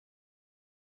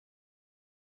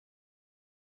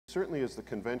Certainly is the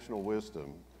conventional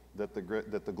wisdom that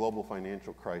the global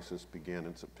financial crisis began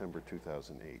in September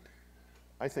 2008.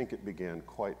 I think it began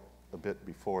quite a bit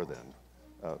before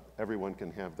then. Everyone can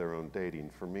have their own dating.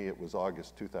 For me, it was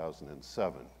August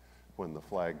 2007 when the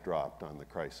flag dropped on the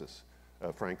crisis.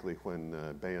 Frankly, when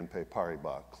BNP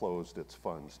Paribas closed its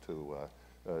funds to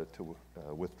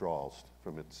withdrawals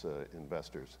from its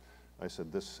investors. I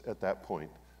said, at that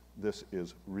point, this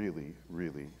is really,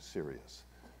 really serious.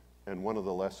 And one of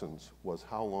the lessons was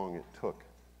how long it took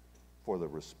for the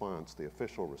response, the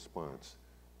official response,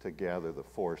 to gather the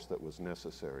force that was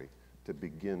necessary to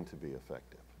begin to be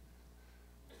effective.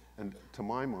 And to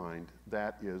my mind,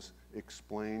 that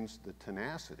explains the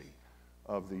tenacity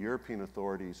of the European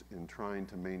authorities in trying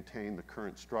to maintain the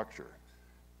current structure,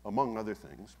 among other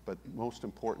things, but most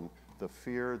important, the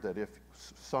fear that if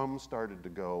some started to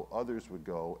go, others would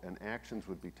go, and actions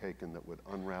would be taken that would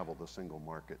unravel the single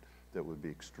market that would be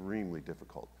extremely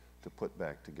difficult to put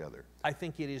back together. I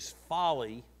think it is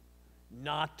folly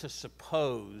not to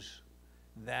suppose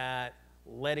that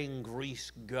letting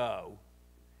Greece go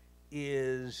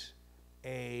is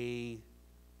a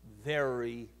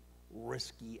very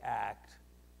risky act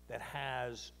that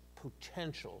has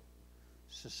potential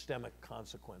systemic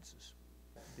consequences.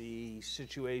 The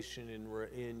situation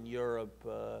in Europe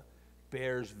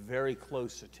bears very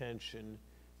close attention,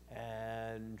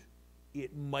 and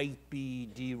it might be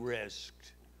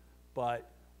de-risked,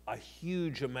 but a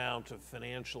huge amount of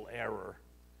financial error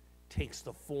takes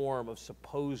the form of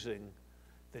supposing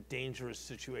that dangerous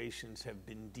situations have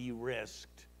been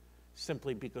de-risked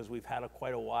simply because we've had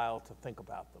quite a while to think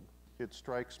about them. It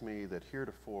strikes me that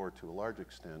heretofore, to a large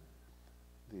extent,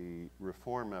 the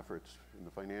reform efforts in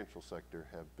the financial sector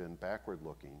have been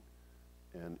backward-looking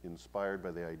and inspired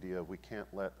by the idea of we can't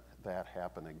let that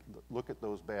happen. Look at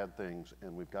those bad things,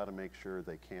 and we've got to make sure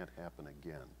they can't happen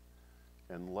again.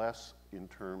 And less in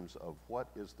terms of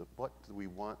what do we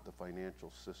want the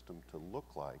financial system to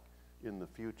look like in the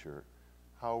future?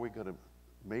 How are we going to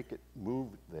make it move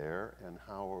there, and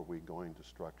how are we going to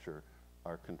structure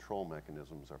our control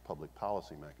mechanisms, our public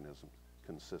policy mechanisms,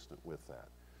 consistent with that?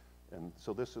 And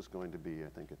so this is going to be, I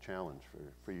think, a challenge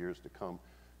for years to come.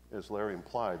 As Larry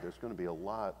implied, there's going to be a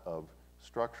lot of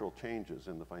structural changes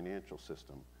in the financial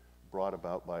system brought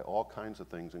about by all kinds of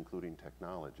things, including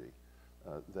technology,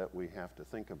 that we have to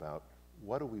think about.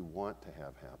 What do we want to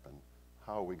have happen?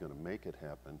 How are we going to make it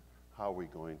happen? How are we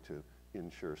going to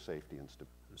ensure safety and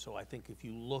stability? So I think if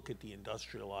you look at the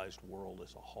industrialized world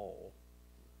as a whole,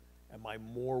 am I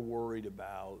more worried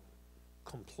about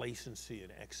complacency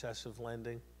and excessive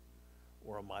lending,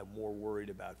 or am I more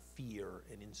worried about fear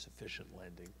and insufficient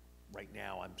lending? Right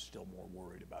now, I'm still more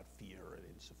worried about fear and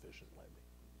insufficient lending.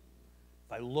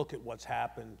 If I look at what's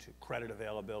happened to credit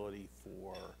availability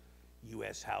for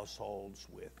US households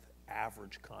with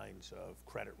average kinds of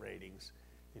credit ratings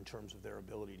in terms of their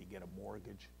ability to get a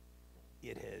mortgage,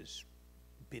 it has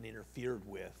been interfered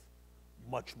with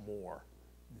much more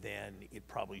than it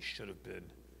probably should have been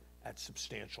at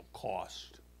substantial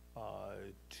cost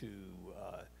to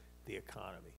the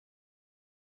economy.